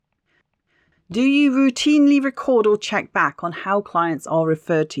Do you routinely record or check back on how clients are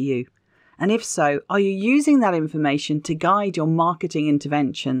referred to you? And if so, are you using that information to guide your marketing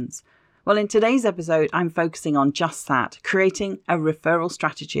interventions? Well, in today's episode, I'm focusing on just that, creating a referral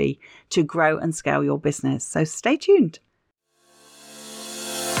strategy to grow and scale your business. So stay tuned.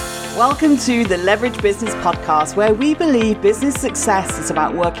 Welcome to the Leverage Business Podcast, where we believe business success is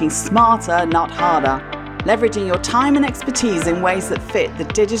about working smarter, not harder. Leveraging your time and expertise in ways that fit the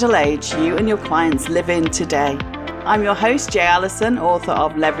digital age you and your clients live in today. I'm your host, Jay Allison, author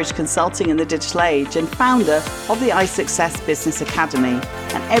of Leverage Consulting in the Digital Age and founder of the iSuccess Business Academy.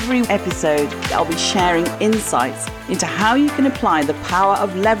 And every episode, I'll be sharing insights into how you can apply the power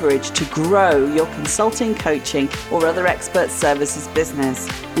of leverage to grow your consulting, coaching, or other expert services business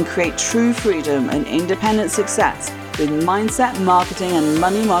and create true freedom and independent success with mindset, marketing, and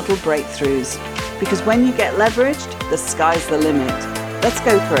money model breakthroughs. Because when you get leveraged, the sky's the limit. Let's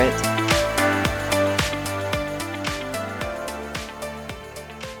go for it.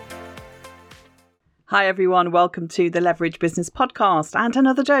 Hi everyone, welcome to the Leverage Business Podcast and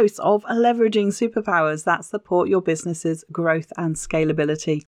another dose of leveraging superpowers that support your business's growth and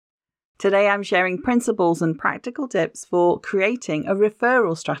scalability. Today I'm sharing principles and practical tips for creating a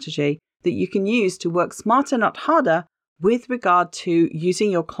referral strategy that you can use to work smarter, not harder, with regard to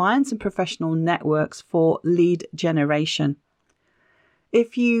using your clients and professional networks for lead generation.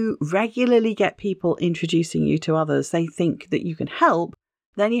 If you regularly get people introducing you to others they think that you can help,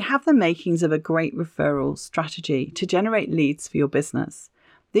 then you have the makings of a great referral strategy to generate leads for your business.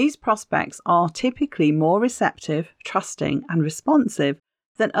 These prospects are typically more receptive, trusting, and responsive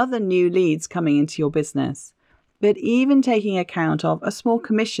than other new leads coming into your business. But even taking account of a small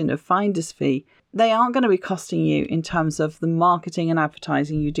commission of finder's fee, they aren't going to be costing you in terms of the marketing and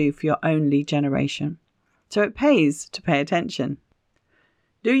advertising you do for your own lead generation. So it pays to pay attention.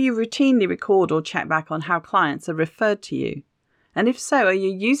 Do you routinely record or check back on how clients are referred to you? And if so, are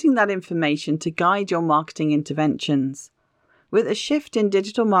you using that information to guide your marketing interventions? With a shift in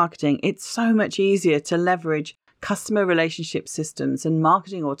digital marketing, it's so much easier to leverage customer relationship systems and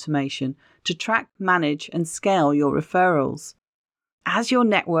marketing automation to track, manage, and scale your referrals. As you're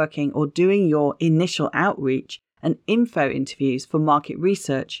networking or doing your initial outreach and info interviews for market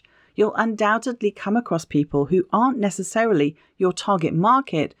research, you'll undoubtedly come across people who aren't necessarily your target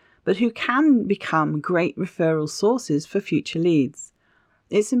market, but who can become great referral sources for future leads.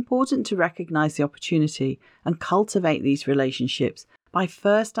 It's important to recognize the opportunity and cultivate these relationships by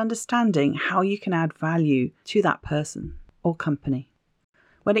first understanding how you can add value to that person or company.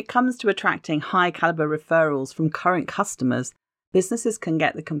 When it comes to attracting high caliber referrals from current customers, businesses can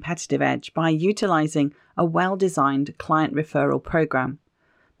get the competitive edge by utilizing a well-designed client referral program.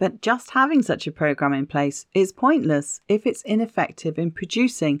 But just having such a program in place is pointless if it's ineffective in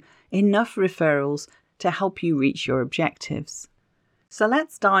producing enough referrals to help you reach your objectives. So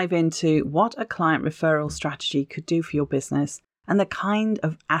let's dive into what a client referral strategy could do for your business and the kind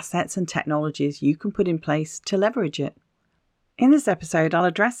of assets and technologies you can put in place to leverage it. In this episode, I'll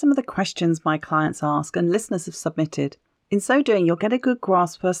address some of the questions my clients ask and listeners have submitted. In so doing, you'll get a good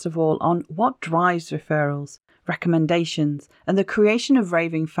grasp, first of all, on what drives referrals, recommendations, and the creation of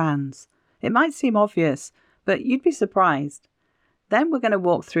raving fans. It might seem obvious, but you'd be surprised. Then we're going to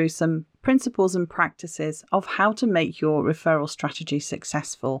walk through some principles and practices of how to make your referral strategy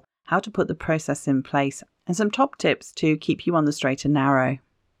successful, how to put the process in place, and some top tips to keep you on the straight and narrow.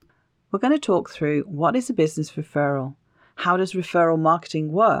 We're going to talk through what is a business referral, how does referral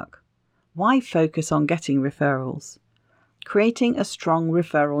marketing work, why focus on getting referrals, creating a strong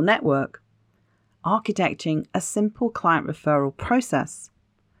referral network, architecting a simple client referral process,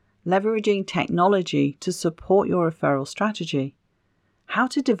 leveraging technology to support your referral strategy, how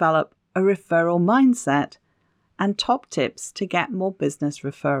to develop a referral mindset, and top tips to get more business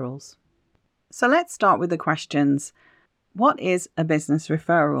referrals. So let's start with the questions. What is a business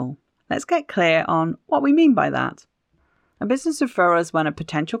referral? Let's get clear on what we mean by that. A business referral is when a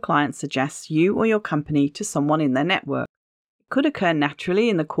potential client suggests you or your company to someone in their network. Could occur naturally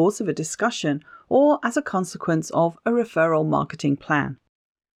in the course of a discussion or as a consequence of a referral marketing plan.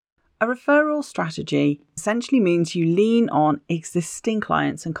 A referral strategy essentially means you lean on existing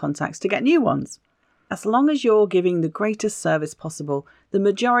clients and contacts to get new ones. As long as you're giving the greatest service possible, the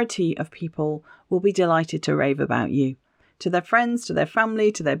majority of people will be delighted to rave about you. To their friends, to their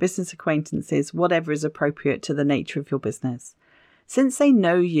family, to their business acquaintances, whatever is appropriate to the nature of your business. Since they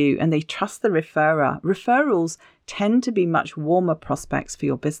know you and they trust the referrer, referrals tend to be much warmer prospects for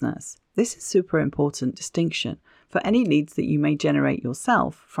your business. This is a super important distinction for any leads that you may generate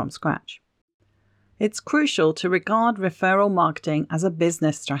yourself from scratch. It's crucial to regard referral marketing as a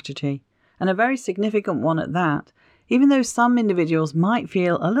business strategy, and a very significant one at that, even though some individuals might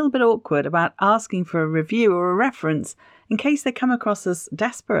feel a little bit awkward about asking for a review or a reference in case they come across as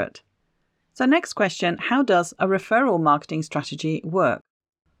desperate. So next question, how does a referral marketing strategy work?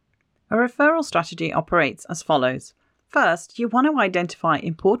 A referral strategy operates as follows. First, you want to identify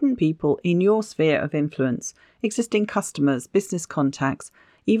important people in your sphere of influence, existing customers, business contacts,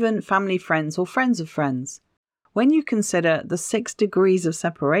 even family friends or friends of friends. When you consider the 6 degrees of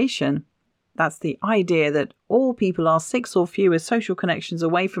separation, that's the idea that all people are 6 or fewer social connections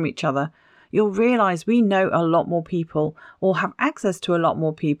away from each other, you'll realize we know a lot more people or have access to a lot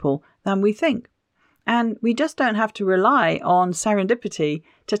more people than we think. And we just don't have to rely on serendipity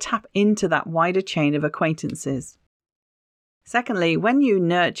to tap into that wider chain of acquaintances. Secondly, when you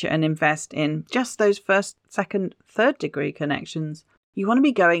nurture and invest in just those first, second, third degree connections, you want to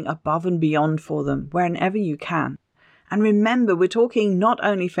be going above and beyond for them wherever you can. And remember, we're talking not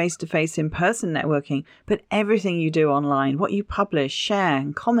only face-to-face in-person networking, but everything you do online, what you publish, share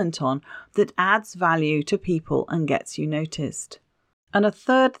and comment on that adds value to people and gets you noticed. And a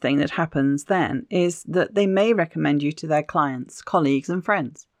third thing that happens then is that they may recommend you to their clients, colleagues and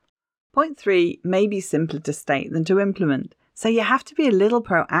friends. Point 3 may be simpler to state than to implement. So you have to be a little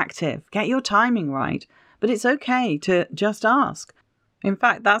proactive, get your timing right, but it's okay to just ask. In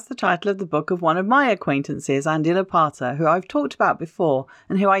fact, that's the title of the book of one of my acquaintances, Andy Lapata, who I've talked about before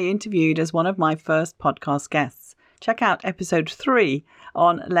and who I interviewed as one of my first podcast guests. Check out episode 3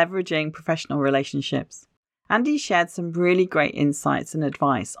 on leveraging professional relationships. Andy shared some really great insights and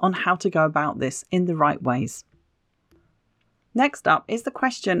advice on how to go about this in the right ways. Next up is the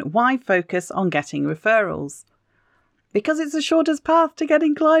question, why focus on getting referrals? Because it's the shortest path to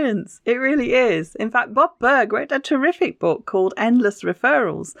getting clients. It really is. In fact, Bob Burg wrote a terrific book called Endless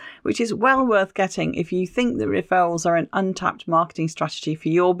Referrals, which is well worth getting if you think that referrals are an untapped marketing strategy for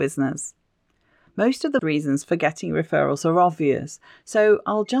your business. Most of the reasons for getting referrals are obvious, so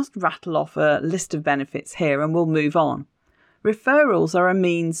I'll just rattle off a list of benefits here and we'll move on. Referrals are a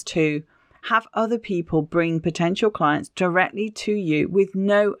means to have other people bring potential clients directly to you with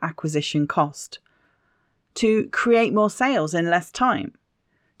no acquisition cost, to create more sales in less time,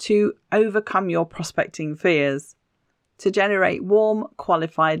 to overcome your prospecting fears, to generate warm,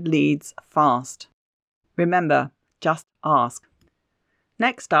 qualified leads fast. Remember, just ask.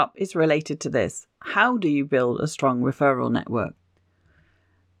 Next up is related to this. How do you build a strong referral network?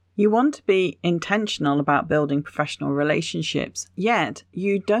 You want to be intentional about building professional relationships, yet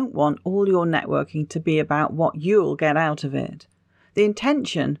you don't want all your networking to be about what you'll get out of it. The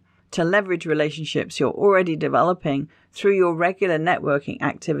intention to leverage relationships you're already developing through your regular networking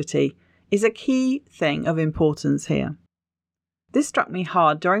activity is a key thing of importance here. This struck me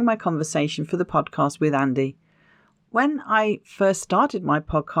hard during my conversation for the podcast with Andy. When I first started my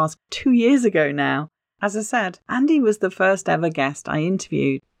podcast 2 years ago now, as I said, Andy was the first ever guest I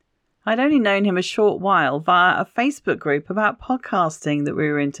interviewed. I'd only known him a short while via a Facebook group about podcasting that we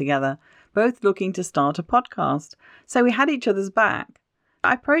were in together, both looking to start a podcast. So we had each other's back.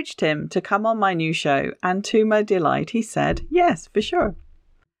 I approached him to come on my new show, and to my delight, he said, yes, for sure.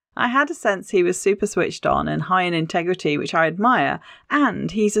 I had a sense he was super switched on and high in integrity, which I admire, and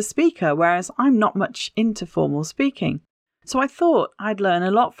he's a speaker, whereas I'm not much into formal speaking. So I thought I'd learn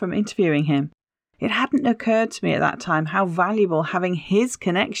a lot from interviewing him. It hadn't occurred to me at that time how valuable having his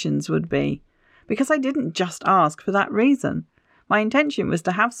connections would be, because I didn't just ask for that reason. My intention was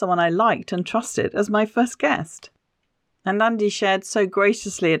to have someone I liked and trusted as my first guest. And Andy shared so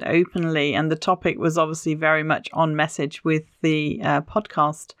graciously and openly, and the topic was obviously very much on message with the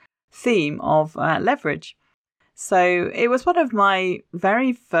podcast theme of leverage. So it was one of my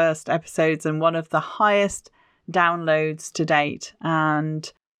very first episodes and one of the highest downloads to date.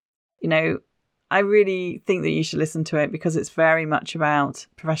 And, I really think that you should listen to it because it's very much about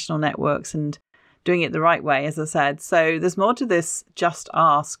professional networks and doing it the right way, as I said. So there's more to this just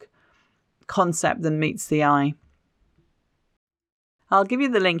ask concept than meets the eye. I'll give you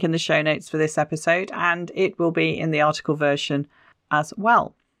the link in the show notes for this episode, and it will be in the article version as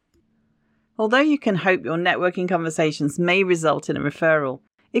well. Although you can hope your networking conversations may result in a referral,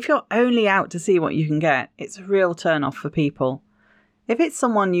 if you're only out to see what you can get, it's a real turn-off for people. If it's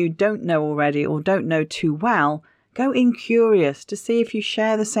someone you don't know already or don't know too well, go in curious to see if you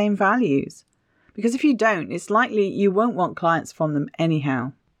share the same values. Because if you don't, it's likely you won't want clients from them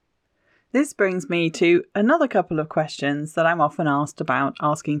anyhow. This brings me to another couple of questions that I'm often asked about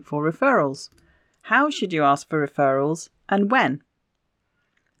asking for referrals. How should you ask for referrals and when?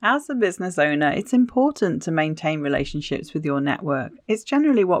 As a business owner, it's important to maintain relationships with your network. It's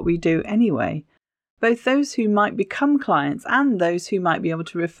generally what we do anyway. both those who might become clients and those who might be able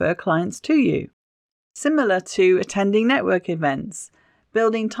to refer clients to you. Similar to attending network events,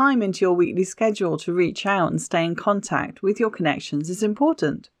 building time into your weekly schedule to reach out and stay in contact with your connections is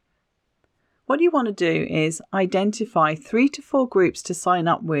important. What you want to do is identify 3 to 4 groups to sign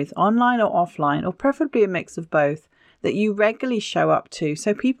up with, online or offline, or preferably a mix of both, that you regularly show up to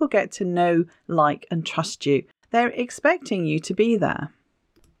so people get to know, like, and trust you. They're expecting you to be there.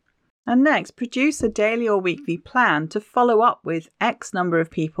 And next, produce a daily or weekly plan to follow up with X number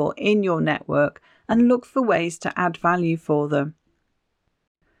of people in your network and look for ways to add value for them.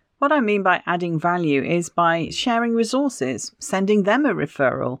 What I mean by adding value is by sharing resources, sending them a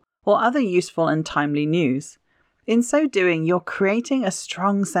referral, or other useful and timely news. In so doing, you're creating a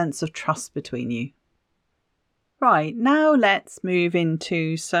strong sense of trust between you. Right, now let's move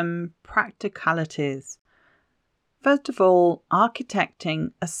into some practicalities. First of all,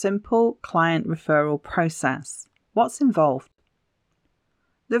 architecting a simple client referral process. What's involved?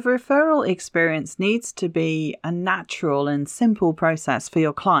 The referral experience needs to be a natural and simple process for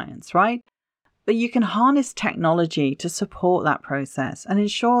your clients, right? But you can harness technology to support that process and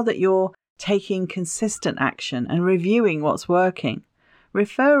ensure that you're taking consistent action and reviewing what's working.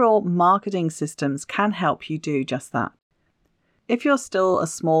 Referral marketing systems can help you do just that. If you're still a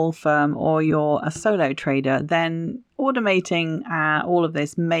small firm or you're a solo trader, then automating all of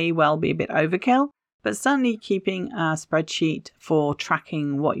this may well be a bit overkill, but certainly keeping a spreadsheet for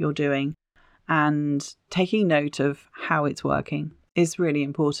tracking what you're doing and taking note of how it's working is really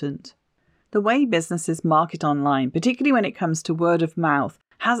important. The way businesses market online, particularly when it comes to word of mouth,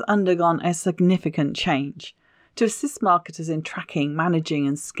 has undergone a significant change. To assist marketers in tracking, managing,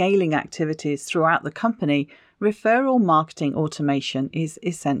 and scaling activities throughout the company, referral marketing automation is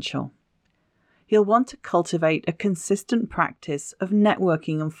essential. You'll want to cultivate a consistent practice of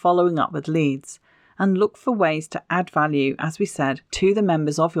networking and following up with leads, and look for ways to add value, as we said, to the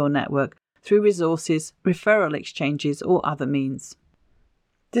members of your network through resources, referral exchanges, or other means.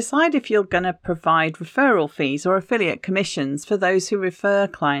 Decide if you're going to provide referral fees or affiliate commissions for those who refer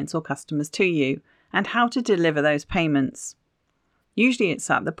clients or customers to you, and how to deliver those payments. Usually it's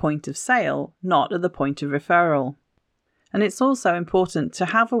at the point of sale, not at the point of referral. And it's also important to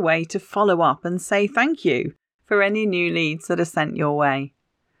have a way to follow up and say thank you for any new leads that are sent your way.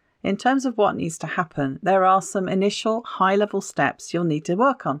 In terms of what needs to happen, there are some initial high-level steps you'll need to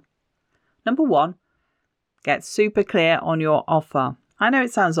work on. Number 1, get super clear on your offer. I know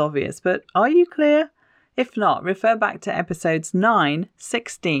it sounds obvious, but are you clear? If not, refer back to episodes 9,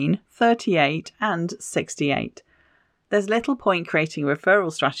 16, 38 and 68. There's little point creating a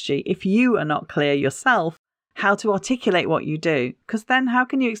referral strategy if you are not clear yourself how to articulate what you do, because then how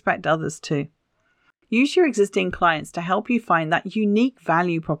can you expect others to? Use your existing clients to help you find that unique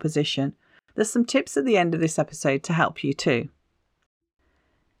value proposition. There's some tips at the end of this episode to help you too.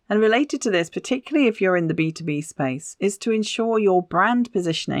 And related to this, particularly if you're in the B2B space, is to ensure your brand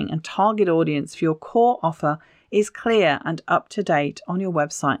positioning and target audience for your core offer is clear and up to date on your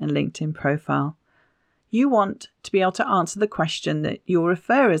website and LinkedIn profile. You want to be able to answer the question that your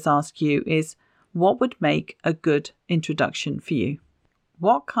referrers ask you is, what would make a good introduction for you?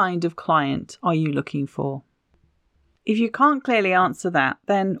 What kind of client are you looking for? If you can't clearly answer that,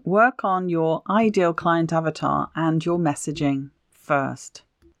 then work on your ideal client avatar and your messaging first.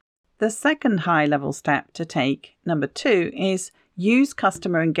 The second high-level step to take, number 2, is use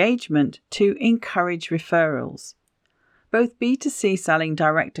customer engagement to encourage referrals. Both B2C selling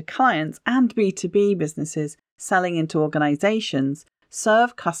direct to clients and B2B businesses selling into organizations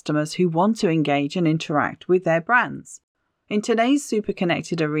serve customers who want to engage and interact with their brands. In today's super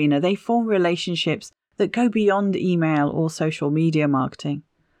connected arena, they form relationships that go beyond email or social media marketing.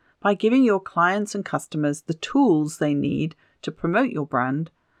 By giving your clients and customers the tools they need to promote your brand,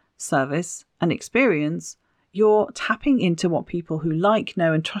 service, and experience, you're tapping into what people who like,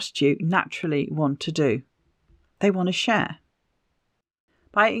 know, and trust you naturally want to do. They want to share.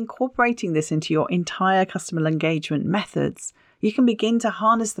 By incorporating this into your entire customer engagement methods, you can begin to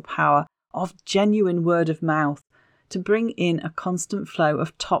harness the power of genuine word of mouth to bring in a constant flow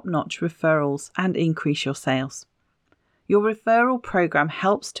of top-notch referrals and increase your sales. Your referral program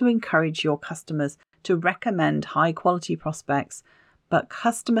helps to encourage your customers to recommend high-quality prospects, but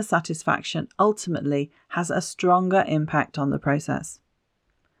customer satisfaction ultimately has a stronger impact on the process.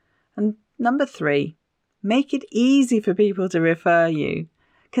 And number 3, make it easy for people to refer you.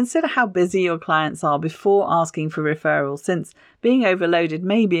 Consider how busy your clients are before asking for referrals, since being overloaded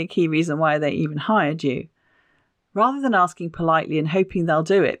may be a key reason why they even hired you. Rather than asking politely and hoping they'll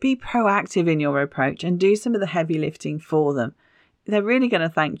do it, be proactive in your approach and do some of the heavy lifting for them. they're really going to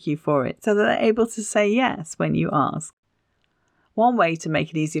thank you for it so that they're able to say yes when you ask. One way to make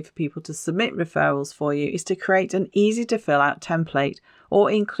it easier for people to submit referrals for you is to create an easy to fill out template or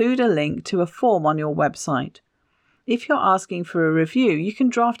include a link to a form on your website. If you're asking for a review, you can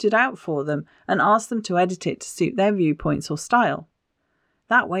draft it out for them and ask them to edit it to suit their viewpoints or style.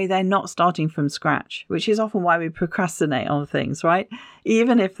 That way they're not starting from scratch, which is often why we procrastinate on things, right?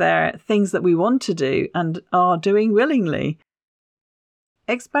 Even if they're things that we want to do and are doing willingly.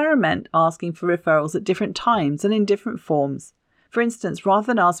 Experiment asking for referrals at different times and in different forms. For instance, rather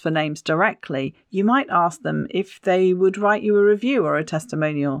than ask for names directly, you might ask them if they would write you a review or a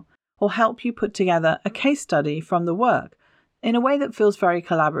testimonial, or help you put together a case study from the work in a way that feels very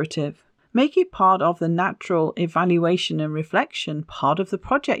collaborative. Make it part of the natural evaluation and reflection part of the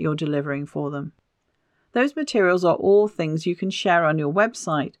project you're delivering for them. Those materials are all things you can share on your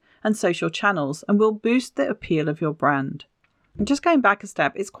website and social channels and will boost the appeal of your brand. And just going back a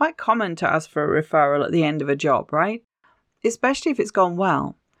step, it's quite common to ask for a referral at the end of a job, right? Especially if it's gone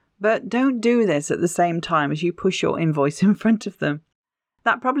well. But don't do this at the same time as you push your invoice in front of them.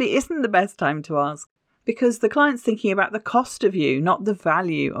 That probably isn't the best time to ask, because the client's thinking about the cost of you, not the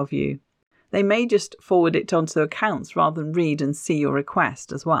value of you. They may just forward it onto the accounts rather than read and see your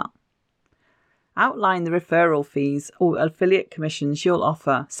request as well. Outline the referral fees or affiliate commissions you'll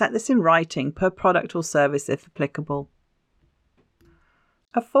offer. Set this in writing per product or service if applicable.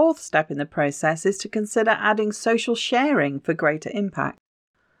 A fourth step in the process is to consider adding social sharing for greater impact.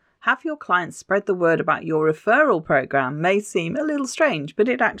 Have your clients spread the word about your referral program may seem a little strange, but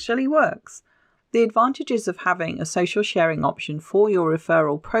it actually works. The advantages of having a social sharing option for your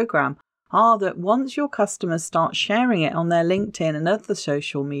referral program are that once your customers start sharing it on their LinkedIn and other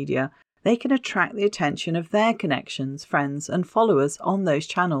social media, they can attract the attention of their connections, friends, and followers on those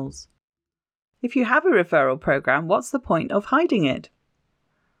channels. If you have a referral program, what's the point of hiding it?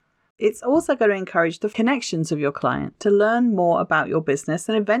 It's also going to encourage the connections of your client to learn more about your business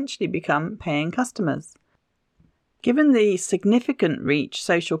and eventually become paying customers. Given the significant reach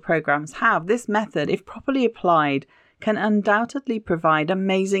social programs have, this method, if properly applied, can undoubtedly provide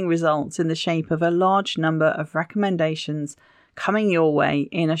amazing results in the shape of a large number of recommendations coming your way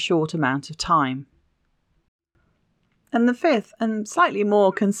in a short amount of time. And the fifth and slightly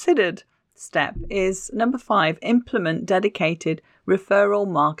more considered step is number 5, implement dedicated referral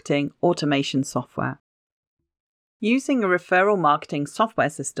marketing automation software. Using a referral marketing software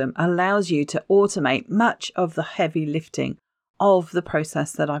system allows you to automate much of the heavy lifting of the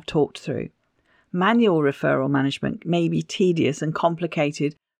process that I've talked through. Manual referral management may be tedious and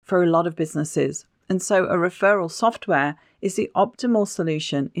complicated for a lot of businesses, and so a referral software is the optimal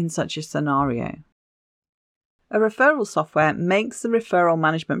solution in such a scenario. A referral software makes the referral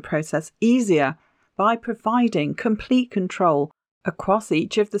management process easier by providing complete control across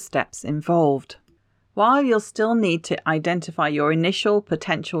each of the steps involved. While you'll still need to identify your initial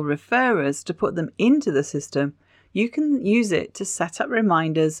potential referrers to put them into the system, you can use it to set up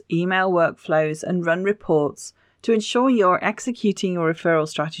reminders, email workflows, and run reports to ensure you're executing your referral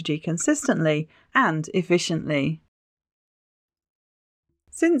strategy consistently and efficiently.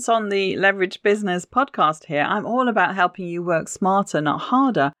 Since on the Leverage Business podcast here, I'm all about helping you work smarter, not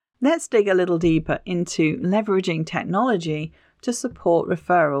harder, let's dig a little deeper into leveraging technology to support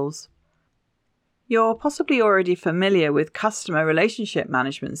referrals. You're possibly already familiar with customer relationship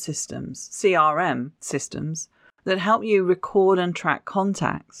management systems, CRM systems, that help you record and track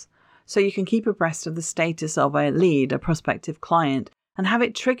contacts, so you can keep abreast of the status of a lead, a prospective client, and have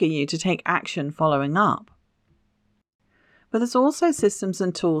it trigger you to take action following up. But there's also systems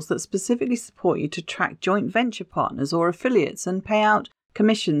and tools that specifically support you to track joint venture partners or affiliates and pay out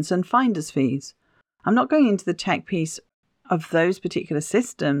commissions and finder's fees. I'm not going into the tech piece of those particular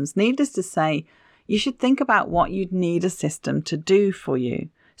systems. Needless to say, you should think about what you'd need a system to do for you,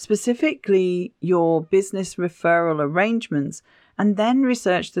 specifically your business referral arrangements, and then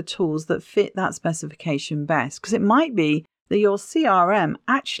research the tools that fit that specification best, because it might be that your CRM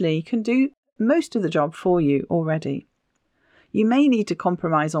actually can do most of the job for you already. You may need to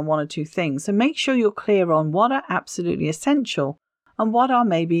compromise on one or two things, so make sure you're clear on what are absolutely essential and what are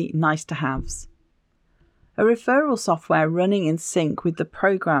maybe nice to haves. A referral software running in sync with the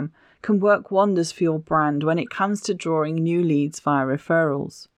program can work wonders for your brand when it comes to drawing new leads via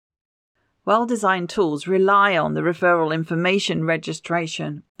referrals. Well-designed tools rely on the referral information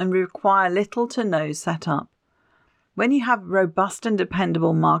registration and require little to no setup. When you have robust and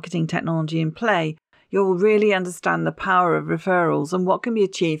dependable marketing technology in play, you'll really understand the power of referrals and what can be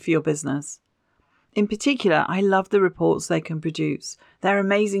achieved for your business. In particular, I love the reports they can produce. They're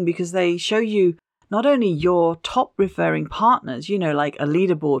amazing because they show you not only your top referring partners, like a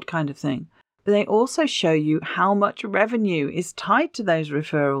leaderboard kind of thing, but they also show you how much revenue is tied to those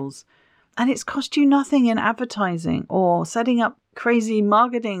referrals. And it's cost you nothing in advertising or setting up crazy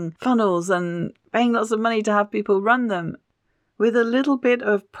marketing funnels and paying lots of money to have people run them. With a little bit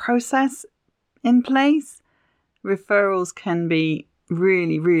of process in place, referrals can be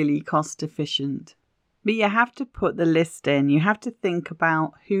really, really cost efficient. But you have to put the list in. You have to think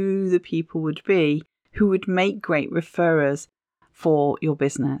about who the people would be who would make great referrers for your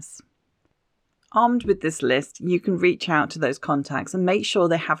business. Armed with this list, you can reach out to those contacts and make sure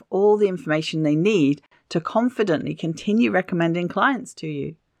they have all the information they need to confidently continue recommending clients to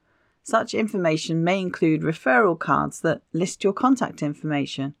you. Such information may include referral cards that list your contact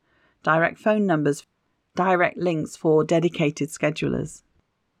information, direct phone numbers, direct links for dedicated schedulers.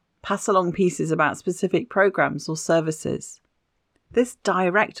 Pass along pieces about specific programs or services. This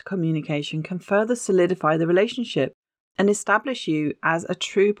direct communication can further solidify the relationship and establish you as a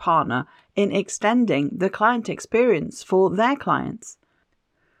true partner in extending the client experience for their clients.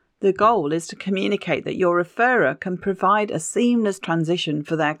 The goal is to communicate that your referrer can provide a seamless transition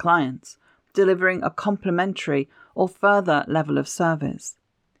for their clients, delivering a complementary or further level of service.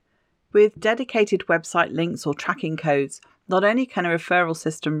 With dedicated website links or tracking codes, not only can a referral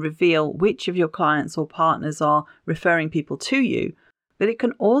system reveal which of your clients or partners are referring people to you, but it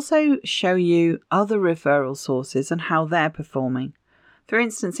can also show you other referral sources and how they're performing. For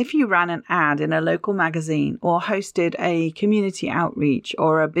instance, if you ran an ad in a local magazine or hosted a community outreach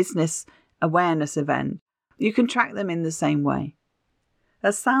or a business awareness event, you can track them in the same way.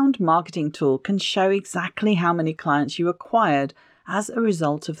 A sound marketing tool can show exactly how many clients you acquired as a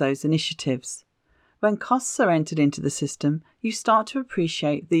result of those initiatives. When costs are entered into the system, you start to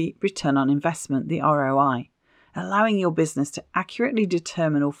appreciate the return on investment, the ROI, allowing your business to accurately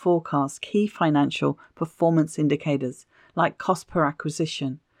determine or forecast key financial performance indicators like cost per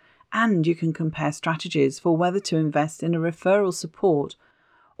acquisition. And you can compare strategies for whether to invest in a referral support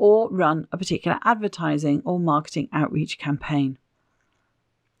or run a particular advertising or marketing outreach campaign.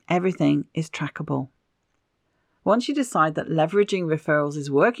 Everything is trackable. Once you decide that leveraging referrals is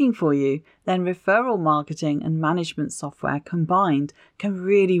working for you, then referral marketing and management software combined can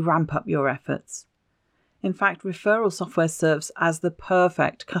really ramp up your efforts. In fact, referral software serves as the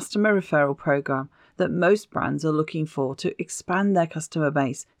perfect customer referral program that most brands are looking for to expand their customer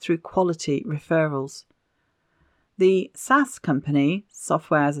base through quality referrals. The SaaS company,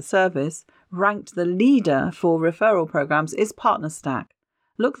 Software as a Service, ranked the leader for referral programs is PartnerStack.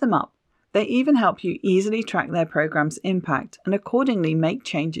 Look them up. They even help you easily track their program's impact and accordingly make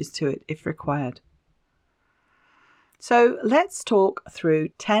changes to it if required. So let's talk through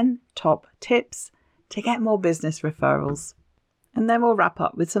 10 top tips to get more business referrals. And then we'll wrap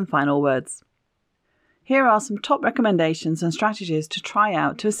up with some final words. Here are some top recommendations and strategies to try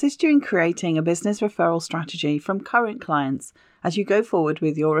out to assist you in creating a business referral strategy from current clients as you go forward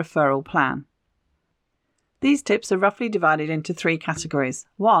with your referral plan. These tips are roughly divided into 3 categories.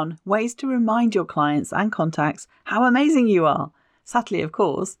 1, ways to remind your clients and contacts how amazing you are. Subtly, of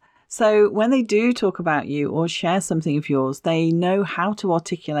course. So when they do talk about you or share something of yours, they know how to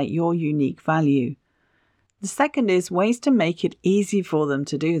articulate your unique value. The second is ways to make it easy for them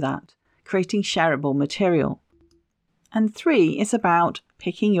to do that, creating shareable material. And 3 is about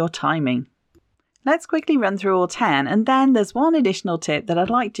picking your timing. Let's quickly run through all 10, and then there's one additional tip that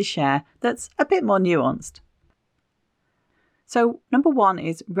I'd like to share that's a bit more nuanced. So number 1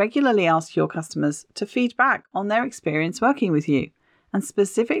 is regularly ask your customers to feedback on their experience working with you and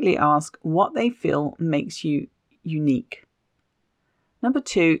specifically ask what they feel makes you unique. Number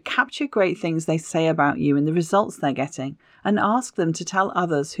 2, capture great things they say about you and the results they're getting and ask them to tell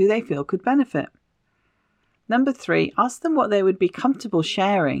others who they feel could benefit. Number 3, ask them what they would be comfortable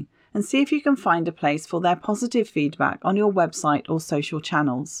sharing and see if you can find a place for their positive feedback on your website or social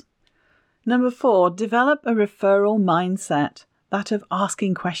channels. Number 4, develop a referral mindset, that of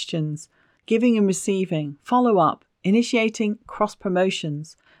asking questions, giving and receiving, follow-up, initiating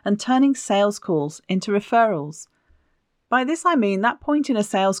cross-promotions, and turning sales calls into referrals. By this I mean that point in a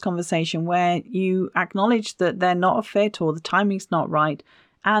sales conversation where you acknowledge that they're not a fit or the timing's not right,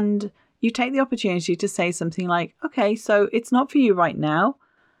 and you take the opportunity to say something like, okay, so it's not for you right now.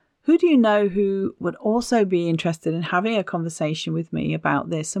 Who do you know who would also be interested in having a conversation with me about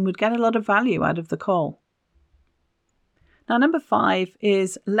this and would get a lot of value out of the call? Now, number 5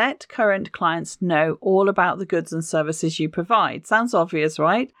 is let current clients know all about the goods and services you provide. Sounds obvious,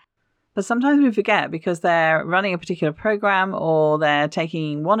 right? But sometimes we forget because they're running a particular program or they're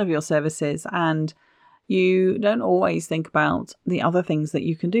taking one of your services and you don't always think about the other things that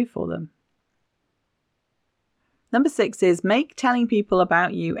you can do for them. Number 6 is make telling people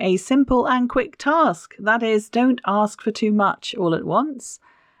about you a simple and quick task. That is, don't ask for too much all at once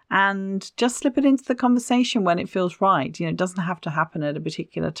and just slip it into the conversation when it feels right. It doesn't have to happen at a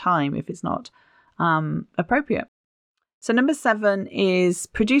particular time if it's not appropriate. So number 7 is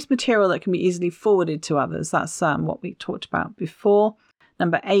produce material that can be easily forwarded to others. That's what we talked about before.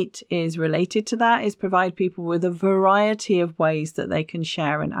 Number 8 is related to that, is provide people with a variety of ways that they can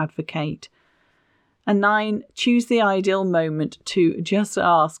share and advocate. And 9, choose the ideal moment to just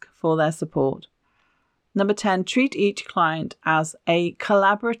ask for their support. Number 10, treat each client as a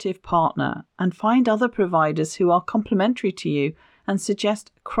collaborative partner and find other providers who are complementary to you and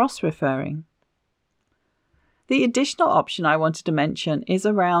suggest cross-referring. The additional option I wanted to mention is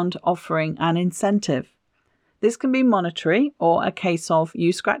around offering an incentive. This can be monetary or a case of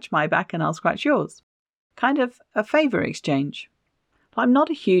you scratch my back and I'll scratch yours. Kind of a favour exchange. I'm not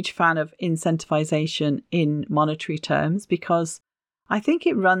a huge fan of incentivization in monetary terms because I think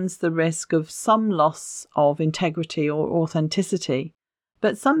it runs the risk of some loss of integrity or authenticity,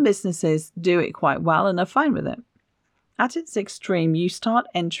 but some businesses do it quite well and are fine with it. At its extreme, you start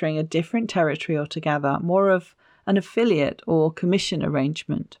entering a different territory altogether, more of an affiliate or commission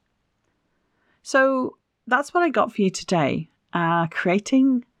arrangement. So that's what I got for you today,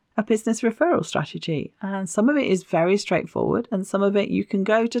 creating a business referral strategy. And some of it is very straightforward and some of it you can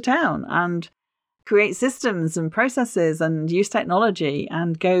go to town and create systems and processes and use technology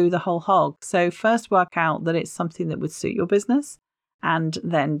and go the whole hog. So first work out that it's something that would suit your business and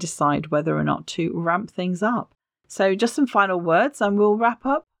then decide whether or not to ramp things up. So just some final words and we'll wrap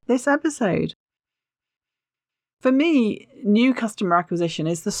up this episode. For me, new customer acquisition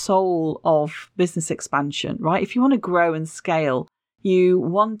is the soul of business expansion, right? If you want to grow and scale, you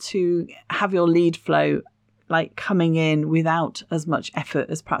want to have your lead flow coming in without as much effort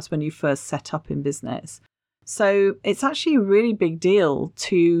as perhaps when you first set up in business. So it's actually a really big deal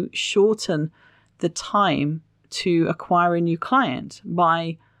to shorten the time to acquire a new client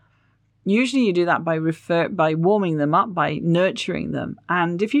usually you do that by warming them up, by nurturing them.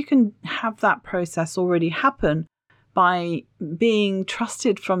 And if you can have that process already happen by being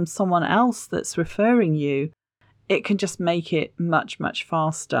trusted from someone else that's referring you, it can just make it much, much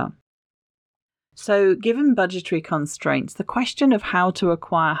faster. So given budgetary constraints, the question of how to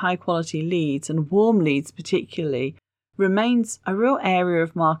acquire high quality leads and warm leads particularly remains a real area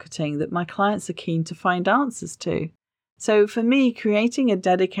of marketing that my clients are keen to find answers to. So for me, creating a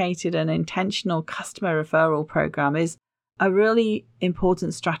dedicated and intentional customer referral program is a really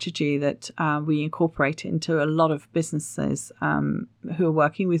important strategy that we incorporate into a lot of businesses who are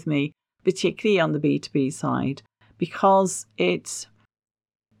working with me, particularly on the B2B side, because it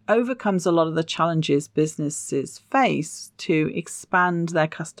overcomes a lot of the challenges businesses face to expand their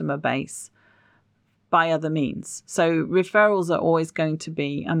customer base by other means. So referrals are always going to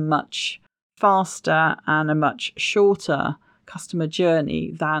be a much faster and a much shorter customer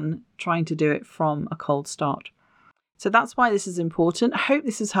journey than trying to do it from a cold start. So that's why this is important. I hope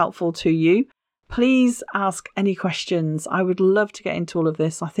this is helpful to you. Please ask any questions. I would love to get into all of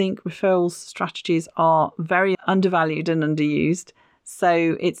this. I think referrals strategies are very undervalued and underused.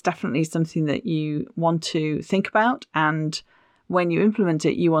 So it's definitely something that you want to think about. And when you implement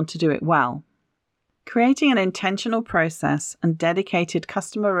it, you want to do it well. Creating an intentional process and dedicated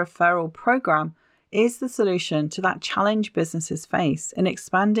customer referral program is the solution to that challenge businesses face in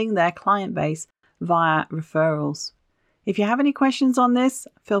expanding their client base via referrals. If you have any questions on this,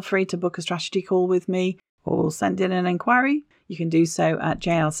 feel free to book a strategy call with me or send in an inquiry. You can do so at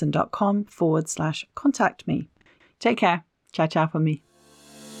jallison.com/contact me. Take care. Ciao, ciao for me.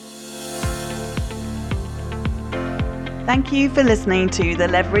 Thank you for listening to the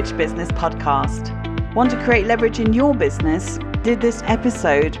Leverage Business Podcast. Want to create leverage in your business? Did this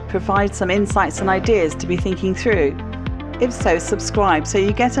episode provide some insights and ideas to be thinking through? If so, subscribe so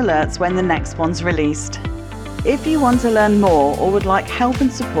you get alerts when the next one's released. If you want to learn more or would like help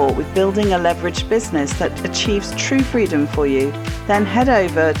and support with building a leveraged business that achieves true freedom for you, then head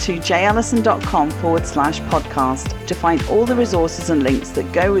over to jallison.com/podcast to find all the resources and links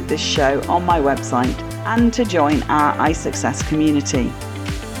that go with this show on my website and to join our iSuccess community.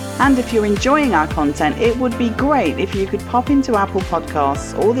 And if you're enjoying our content, it would be great if you could pop into Apple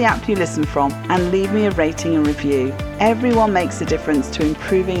Podcasts or the app you listen from and leave me a rating and review. Everyone makes a difference to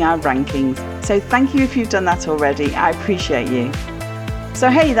improving our rankings. So thank you if you've done that already. I appreciate you. So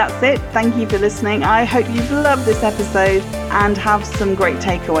hey, that's it. Thank you for listening. I hope you've loved this episode and have some great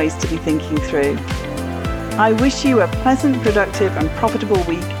takeaways to be thinking through. I wish you a pleasant, productive and profitable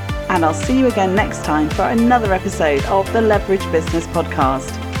week, and I'll see you again next time for another episode of the Leverage Business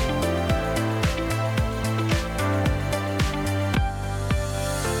Podcast.